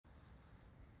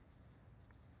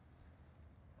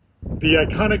The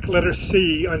iconic letter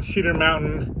C on Cedar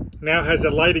Mountain now has a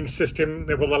lighting system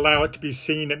that will allow it to be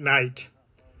seen at night.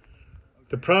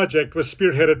 The project was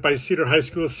spearheaded by Cedar High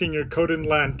School senior Koden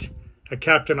Lunt, a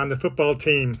captain on the football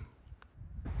team.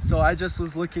 So I just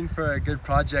was looking for a good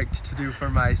project to do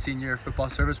for my senior football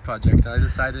service project, and I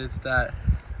decided that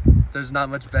there's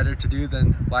not much better to do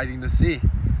than lighting the C.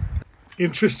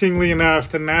 Interestingly enough,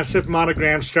 the massive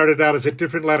monogram started out as a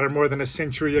different letter more than a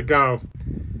century ago.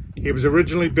 It was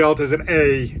originally built as an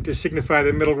A to signify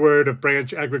the middle word of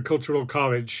Branch Agricultural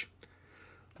College.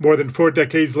 More than 4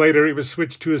 decades later, it was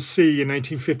switched to a C in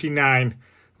 1959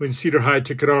 when Cedar High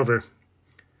took it over.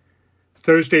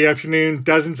 Thursday afternoon,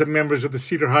 dozens of members of the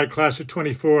Cedar High class of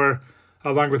 24,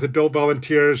 along with adult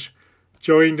volunteers,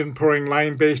 joined in pouring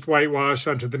lime-based whitewash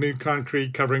onto the new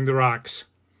concrete covering the rocks.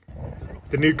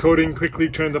 The new coating quickly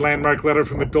turned the landmark letter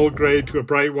from a dull gray to a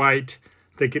bright white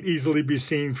that could easily be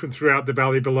seen from throughout the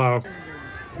valley below.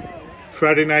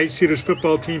 Friday night, Cedar's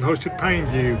football team hosted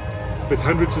Pineview, with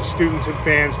hundreds of students and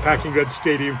fans packing Red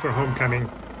Stadium for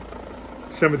homecoming.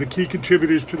 Some of the key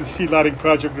contributors to the C lighting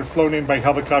project were flown in by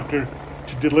helicopter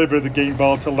to deliver the game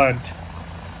ball to Lunt.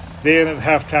 Then at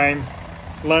halftime,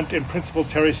 Lunt and Principal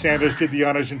Terri Sanders did the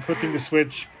honors in flipping the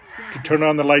switch to turn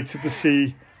on the lights of the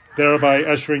C, thereby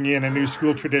ushering in a new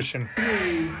school tradition. 3,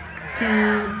 2,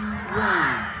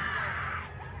 1.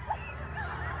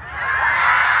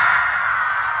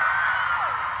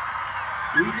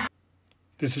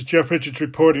 This is Jeff Richards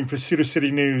reporting for Cedar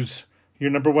City News, your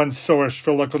 #1 source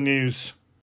for local news.